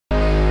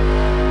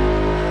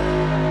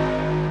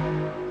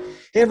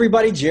Hey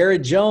everybody,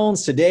 Jared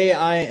Jones. Today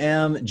I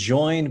am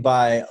joined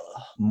by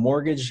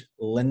mortgage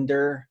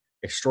lender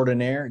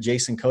extraordinaire,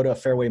 𝐤𝐡𝐚𝐭'𝐬, Cota,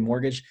 Fairway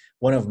Mortgage,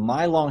 one of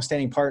my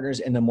longstanding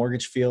partners in the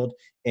mortgage field.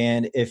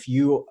 And if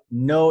you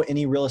know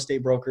any real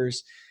estate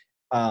brokers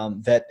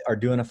that are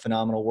doing a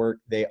phenomenal work,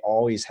 they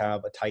always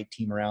have a tight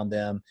team around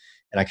them.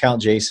 And I count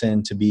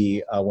Jason to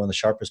be one of the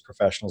sharpest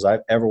professionals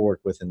I've ever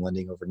worked with in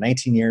lending. Over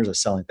 19 years of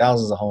selling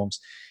thousands of homes.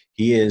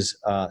 He is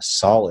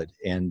solid,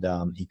 and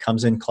he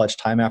comes in clutch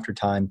time after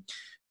time.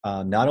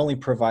 Not only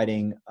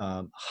providing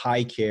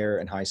high care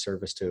and high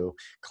service to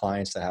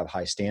clients that have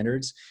high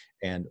standards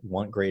and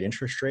want great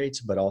interest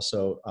rates, but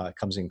also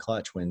comes in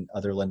clutch when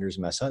other lenders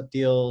mess up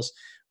deals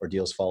or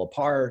deals fall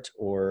apart,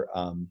 or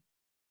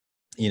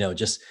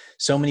just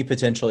so many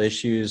potential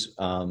issues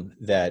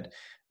that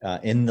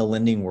in the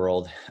lending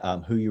world,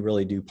 who you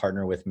really do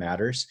partner with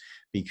matters,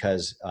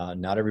 because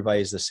not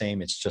everybody is the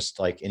same. It's just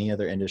like any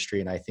other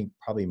industry, and I think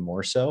probably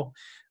more so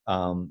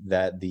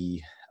that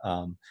the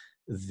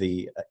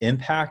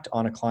impact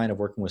on a client of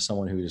working with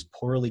someone who is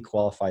poorly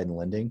qualified in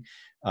lending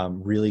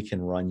really can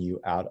run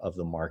you out of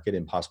the market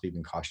and possibly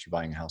even cost you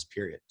buying a house,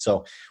 period.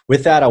 So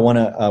with that, I want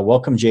to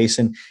welcome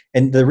Jason.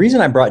 And the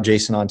reason I brought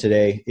Jason on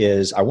today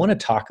is I want to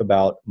talk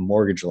about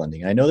mortgage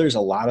lending. I know there's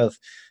a lot of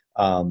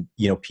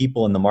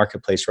people in the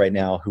marketplace right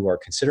now who are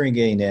considering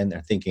getting in.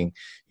 They're thinking,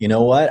 you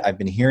know what, I've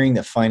been hearing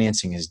that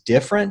financing is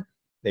different.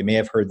 They may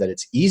have heard that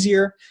it's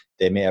easier.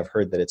 They may have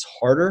heard that it's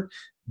harder.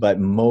 But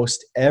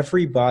most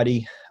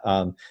everybody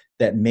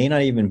that may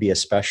not even be a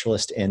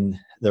specialist in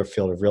their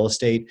field of real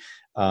estate,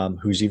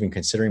 who's even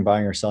considering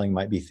buying or selling,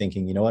 might be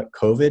thinking, you know what,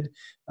 COVID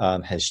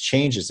has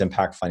changed. It's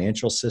impacted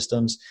financial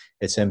systems.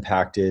 It's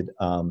impacted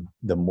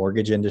the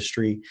mortgage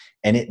industry,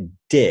 and it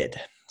did.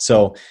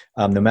 So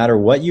no matter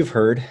what you've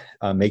heard,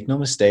 make no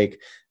mistake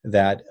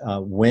that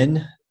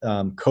when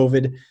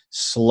COVID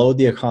slowed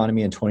the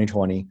economy in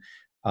 2020,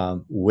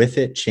 with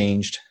it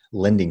changed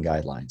lending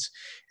guidelines.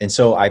 And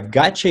so I've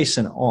got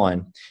Jason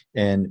on,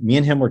 and me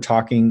and him were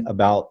talking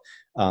about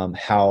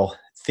how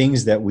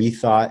things that we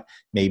thought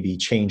maybe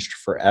changed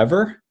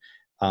forever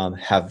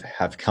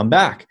have come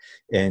back,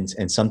 and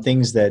some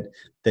things that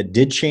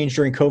did change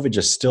during COVID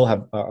just still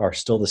are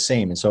still the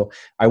same. And so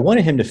I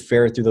wanted him to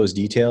ferret through those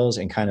details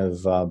and kind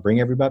of bring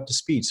everybody up to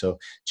speed. So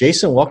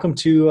Jason, welcome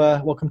to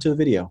the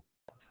video.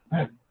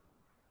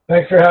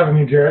 Thanks for having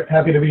me, Jared.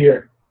 Happy to be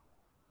here.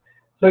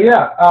 So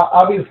yeah,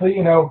 obviously,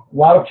 a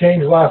lot of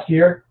change last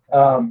year.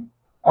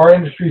 Our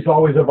industry is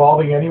always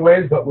evolving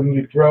anyways, but when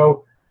you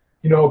throw,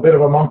 a bit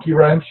of a monkey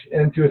wrench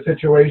into a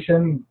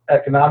situation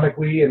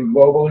economically and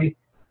globally,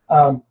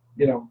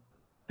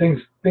 things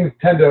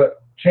tend to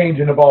change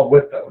and evolve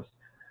with those.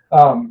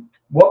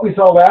 What we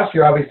saw last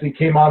year obviously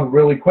came on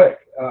really quick.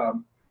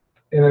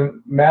 In a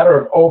matter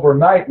of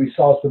overnight, we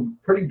saw some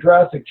pretty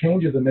drastic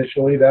changes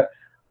initially that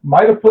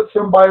might have put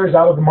some buyers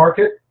out of the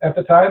market at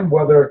the time,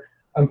 whether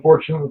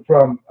unfortunately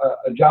from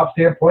a job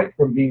standpoint,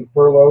 from being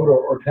furloughed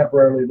or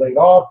temporarily laid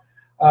off,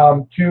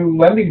 to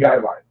lending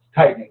guidelines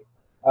tightening,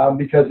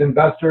 because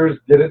investors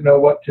didn't know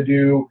what to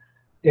do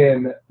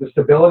in the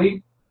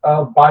stability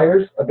of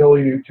buyers'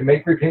 ability to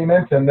make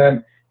repayments, and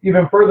then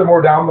even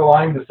furthermore down the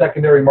line, the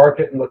secondary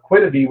market and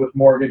liquidity with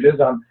mortgages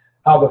on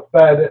how the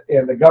Fed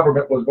and the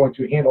government was going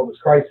to handle this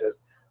crisis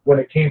when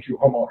it came to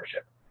home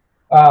ownership.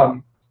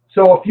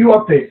 So a few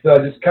updates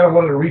that I just kind of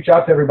wanted to reach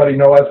out to everybody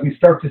know as we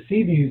start to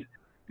see these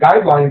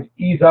guidelines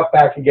ease up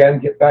back again,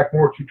 get back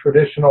more to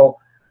traditional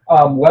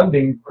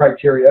lending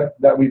criteria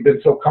that we've been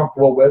so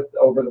comfortable with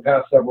over the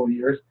past several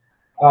years.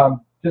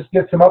 Just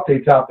get some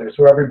updates out there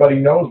so everybody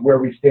knows where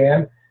we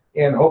stand,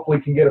 and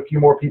hopefully can get a few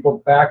more people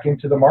back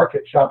into the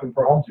market shopping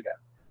for homes again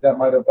that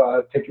might have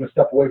taken a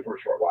step away for a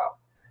short while.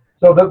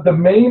 So the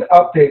main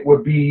update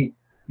would be,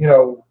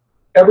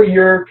 every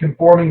year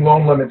conforming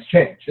loan limits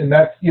change, and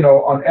that's,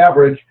 on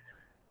average,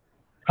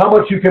 how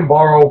much you can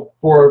borrow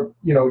for,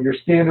 your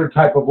standard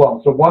type of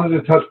loan. So wanted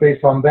to touch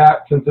base on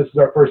that since this is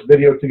our first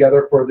video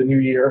together for the new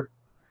year.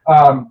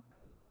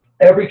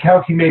 Every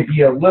county may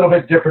be a little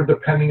bit different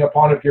depending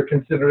upon if you're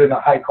considered in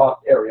a high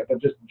cost area, but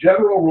just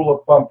general rule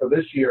of thumb for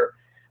this year,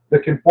 the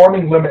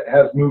conforming limit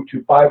has moved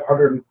to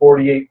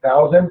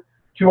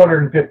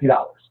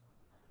 $548,250.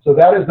 So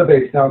that is the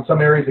base. Now in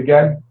some areas,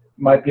 again,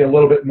 might be a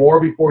little bit more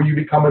before you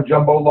become a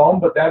jumbo loan,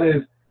 but that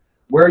is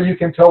where you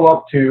can tow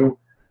up to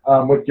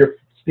with your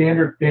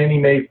standard Fannie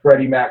Mae,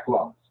 Freddie Mac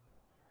loans.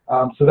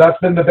 So that's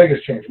been the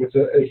biggest change, which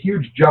is a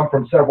huge jump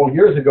from several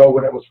years ago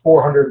when it was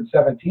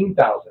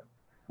 $417,000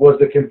 was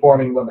the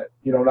conforming limit,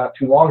 not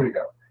too long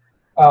ago.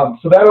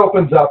 So that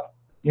opens up,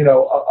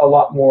 a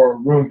lot more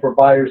room for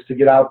buyers to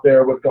get out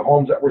there with the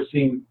homes that we're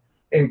seeing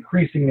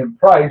increasing in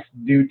price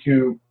due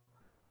to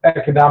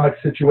economic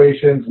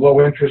situations,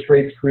 low interest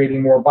rates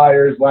creating more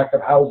buyers, lack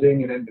of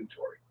housing and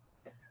inventory.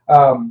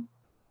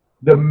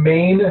 The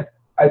main,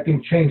 I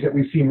think, change that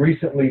we've seen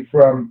recently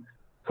from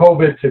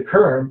COVID to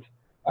current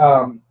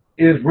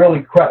is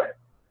really credit.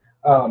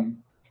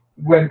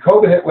 When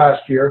COVID hit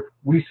last year,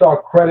 we saw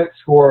credit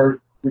score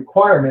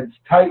requirements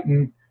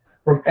tighten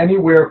from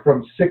anywhere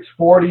from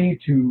 640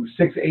 to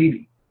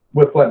 680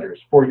 with lenders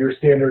for your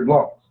standard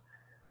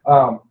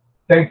loans.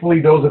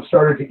 Thankfully, those have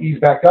started to ease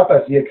back up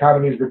as the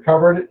economy has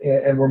recovered,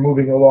 and we're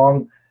moving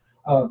along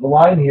the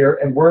line here,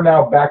 and we're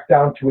now back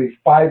down to a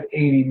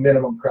 580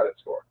 minimum credit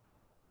score.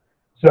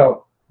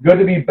 So good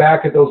to be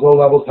back at those low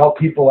levels, help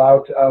people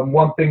out.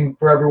 One thing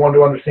for everyone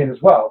to understand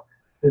as well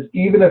is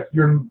even if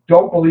you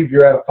don't believe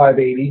you're at a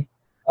 580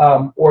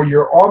 or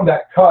you're on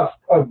that cusp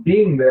of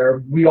being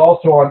there, we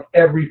also on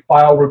every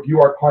file review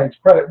our client's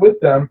credit with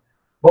them,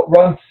 but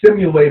run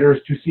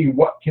simulators to see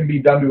what can be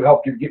done to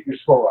help you get your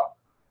score up.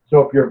 So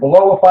if you're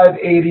below a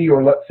 580,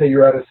 or let's say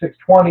you're at a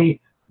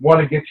 620, want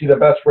to get you the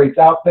best rates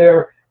out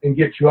there and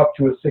get you up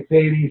to a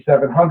 680,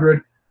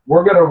 700,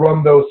 we're going to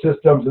run those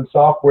systems and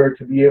software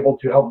to be able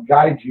to help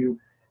guide you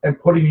and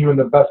putting you in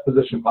the best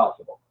position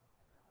possible.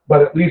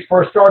 But at least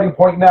for a starting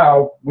point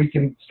now, we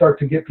can start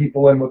to get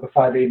people in with a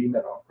 580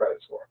 minimum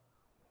credit score.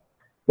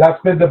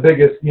 That's been the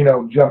biggest,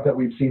 jump that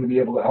we've seen to be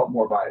able to help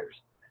more buyers.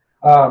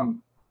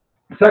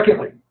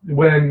 Secondly,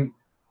 when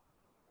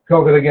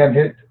COVID again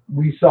hit,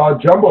 we saw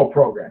jumbo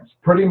programs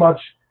pretty much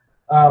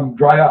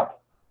dry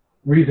up.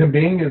 Reason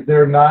being is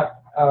they're not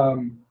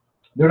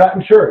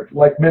insured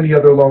like many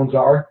other loans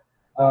are.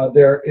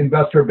 They're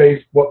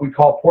investor-based, what we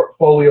call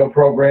portfolio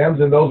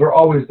programs, and those are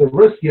always the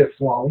riskiest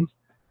loans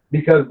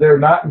because they're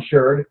not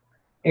insured,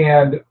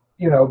 and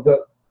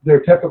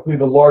they're typically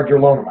the larger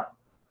loan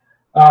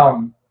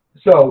amount.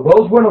 So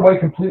those went away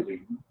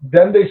completely.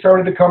 Then they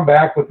started to come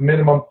back with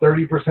minimum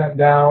 30%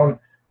 down,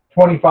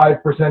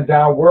 25%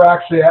 down. We're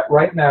actually at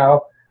right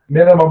now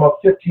minimum of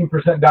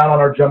 15% down on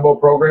our jumbo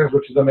programs,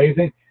 which is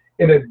amazing.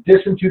 In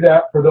addition to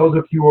that, for those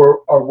of you who are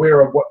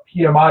aware of what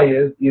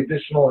PMI is, the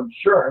additional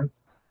insurance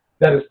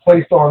that is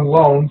placed on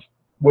loans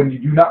when you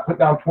do not put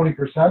down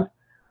 20%,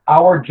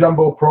 our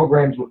jumbo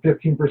programs with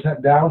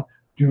 15% down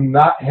do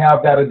not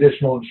have that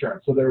additional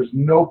insurance. So there's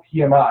no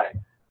PMI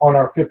on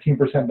our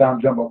 15%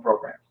 down jumbo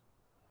programs.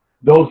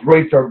 Those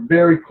rates are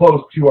very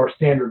close to our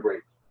standard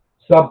rates,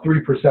 sub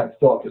 3%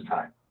 still at this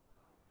time.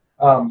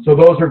 So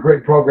those are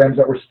great programs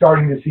that we're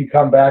starting to see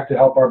come back to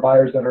help our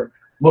buyers that are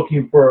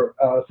looking for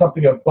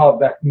something above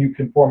that new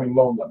conforming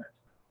loan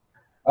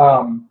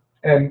limit.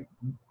 And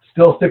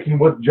still sticking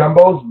with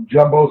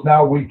jumbos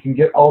now we can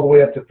get all the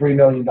way up to $3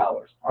 million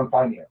on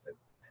financing.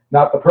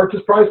 Not the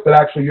purchase price, but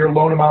actually your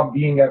loan amount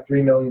being at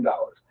 $3 million.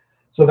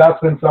 So that's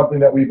been something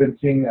that we've been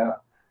seeing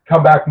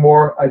come back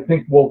more. I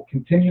think we'll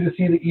continue to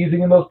see the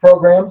easing in those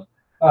programs.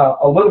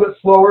 A little bit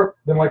slower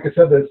than, like I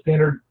said, the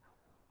standard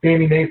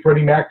Fannie Mae,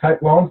 Freddie Mac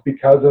type loans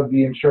because of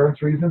the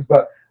insurance reasons,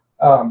 but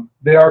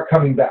they are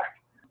coming back.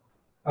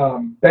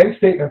 Bank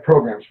statement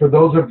programs, for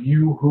those of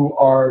you who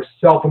are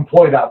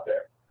self-employed out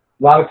there.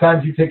 A lot of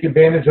times you take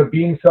advantage of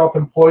being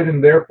self-employed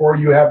and therefore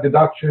you have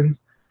deductions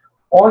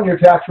on your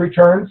tax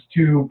returns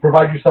to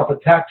provide yourself a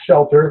tax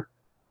shelter.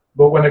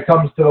 But when it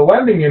comes to the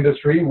lending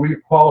industry, we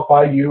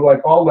qualify you,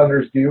 like all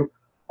lenders do,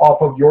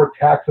 off of your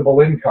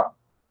taxable income.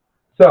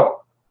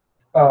 So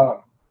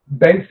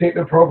bank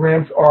statement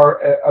programs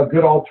are a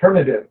good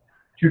alternative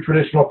to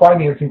traditional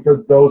financing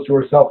for those who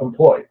are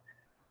self-employed.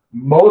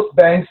 Most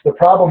banks, the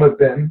problem has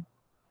been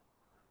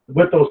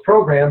with those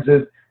programs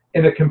is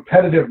in a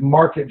competitive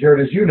market,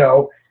 Jared, as you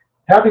know,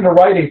 having to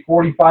write a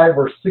 45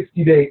 or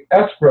 60-day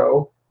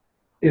escrow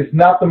is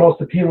not the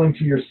most appealing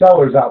to your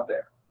sellers out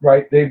there,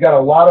 right? They've got a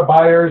lot of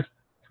buyers,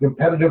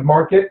 competitive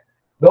market.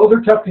 Those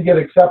are tough to get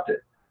accepted.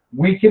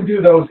 We can do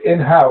those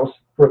in-house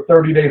for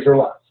 30 days or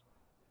less.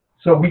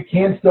 So we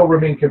can still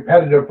remain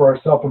competitive for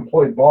our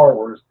self-employed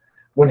borrowers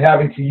when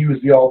having to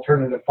use the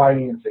alternative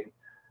financing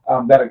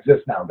that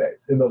exists nowadays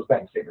in those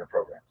bank statement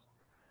programs.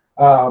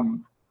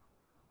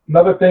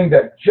 Another thing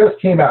that just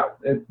came out,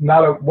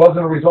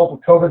 wasn't a result of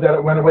COVID that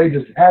it went away,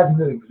 just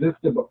hasn't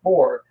existed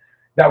before,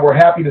 that we're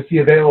happy to see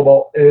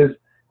available is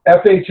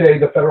FHA,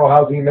 the Federal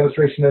Housing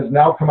Administration, has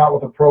now come out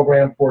with a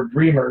program for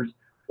dreamers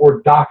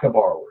or DACA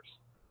borrowers,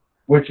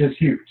 which is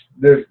huge.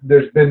 There's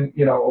been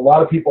a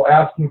lot of people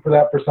asking for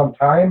that for some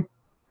time.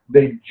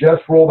 They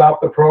just rolled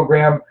out the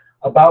program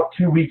about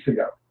 2 weeks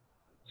ago.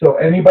 So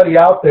anybody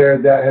out there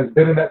that has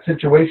been in that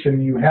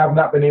situation, you have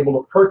not been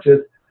able to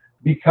purchase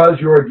because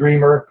you're a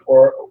dreamer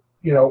or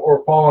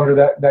fall under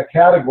that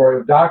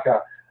category of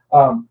DACA,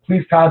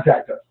 please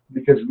contact us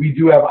because we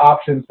do have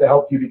options to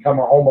help you become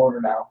a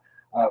homeowner now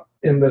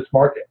in this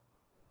market.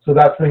 So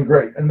that's been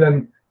great. And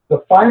then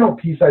the final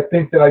piece I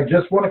think that I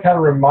just want to kind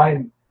of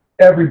remind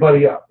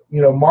everybody of,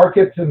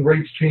 markets and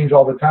rates change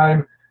all the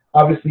time.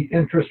 Obviously,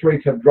 interest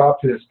rates have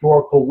dropped to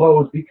historical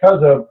lows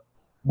because of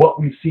what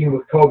we've seen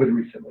with COVID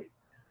recently.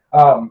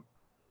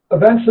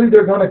 Eventually,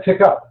 they're going to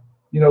tick up.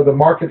 The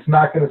market's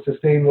not going to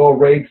sustain low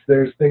rates.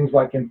 There's things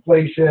like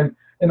inflation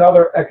and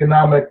other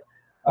economic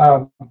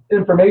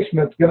information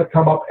that's going to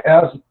come up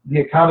as the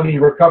economy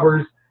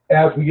recovers,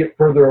 as we get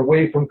further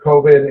away from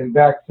COVID and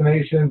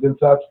vaccinations and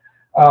such.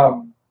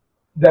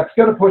 That's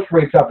going to push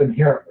rates up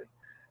inherently.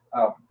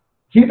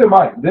 Keep in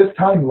mind, this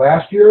time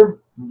last year,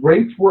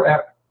 rates were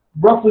at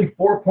roughly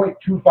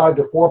 4.25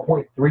 to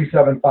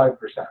 4.375%.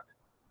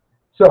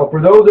 So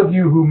for those of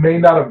you who may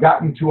not have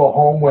gotten to a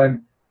home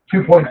when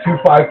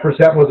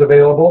 2.25% was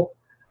available,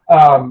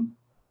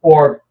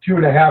 or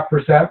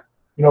 2.5%.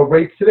 You know,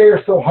 rates today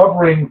are still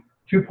hovering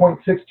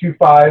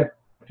 2.625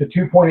 to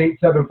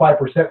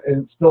 2.875%,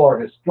 and still are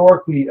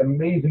historically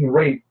amazing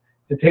rates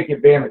to take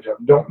advantage of.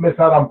 Don't miss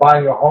out on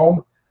buying a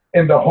home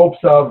in the hopes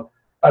of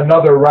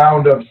another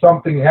round of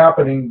something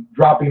happening,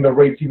 dropping the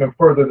rates even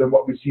further than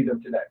what we see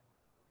them today.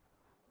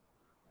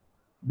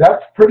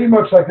 That's pretty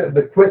much like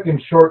the quick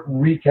and short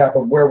recap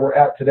of where we're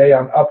at today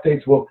on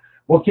updates.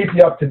 We'll keep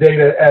you up to date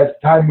as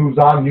time moves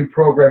on, new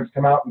programs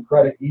come out and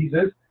credit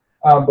eases.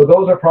 But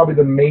those are probably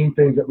the main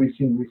things that we've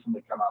seen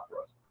recently come out for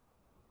us.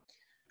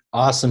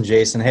 Awesome,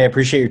 Jason. Hey, I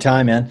appreciate your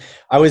time, man.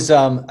 I was,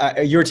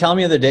 you were telling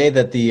me the other day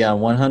that the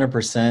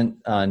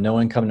 100% no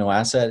income, no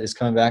asset is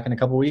coming back in a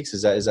couple of weeks.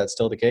 Is that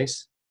still the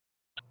case?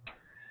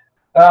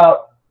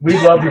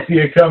 We'd love to see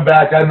it come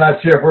back. I'm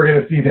not sure if we're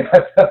going to see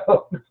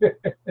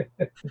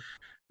that.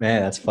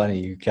 Man, that's funny.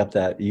 You kept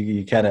that.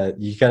 You kind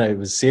of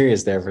was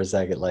serious there for a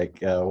second. Like,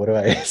 what do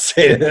I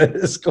say to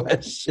this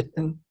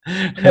question?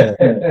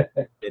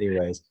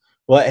 Anyways,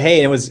 well,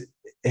 hey,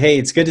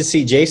 it's good to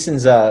see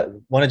Jason's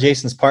one of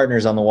Jason's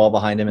partners on the wall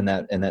behind him in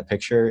that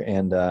picture,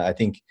 and I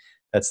think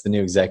that's the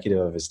new executive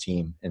of his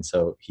team. And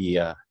so he,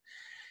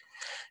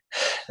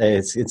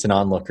 it's an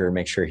onlooker.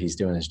 Make sure he's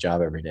doing his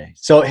job every day.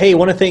 So hey, I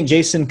want to thank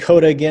Jason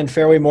Cota again,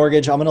 Fairway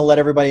Mortgage. I'm going to let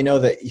everybody know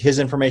that his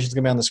information is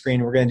going to be on the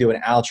screen. We're going to do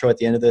an outro at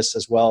the end of this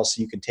as well,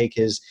 so you can take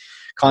his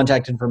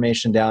contact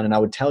information down. And I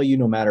would tell you,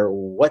 no matter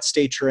what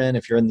state you're in,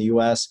 if you're in the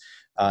U.S.,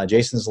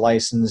 Jason's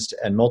licensed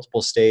in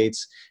multiple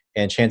states,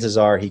 and chances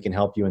are he can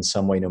help you in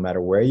some way, no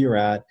matter where you're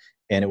at.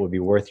 And it would be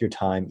worth your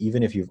time,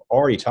 even if you've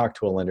already talked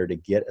to a lender, to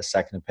get a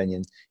second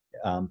opinion.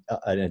 An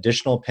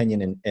additional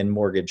opinion in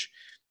mortgage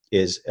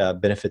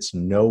benefits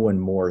no one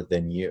more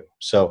than you.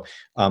 So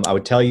I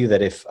would tell you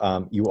that if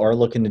you are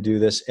looking to do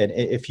this, and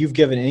if you've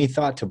given any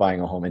thought to buying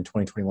a home in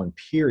 2021,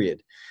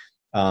 period,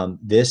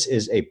 this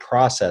is a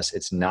process.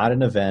 It's not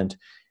an event.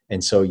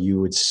 And so you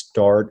would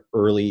start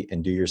early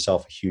and do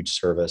yourself a huge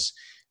service,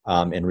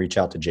 and reach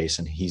out to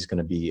Jason. He's going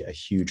to be a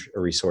huge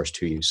resource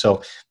to you.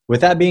 So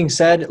with that being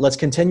said, let's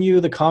continue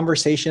the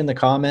conversation in the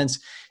comments.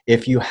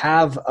 If you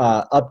have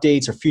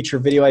updates or future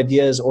video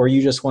ideas, or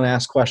you just want to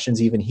ask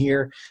questions even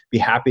here, be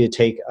happy to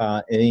take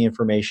any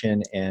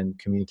information and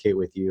communicate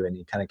with you and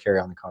kind of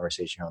carry on the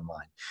conversation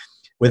online.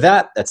 With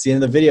that, that's the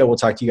end of the video. We'll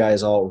talk to you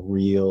guys all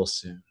real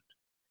soon.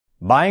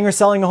 Buying or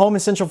selling a home in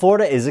Central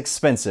Florida is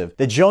expensive.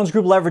 The Jones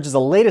Group leverages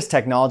the latest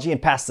technology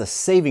and passes the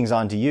savings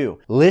on to you.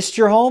 List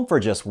your home for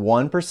just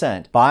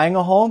 1%. Buying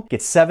a home,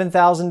 get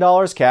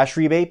 $7,000 cash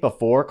rebate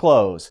before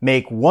close.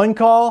 Make one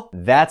call,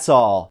 that's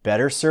all.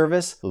 Better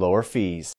service, lower fees.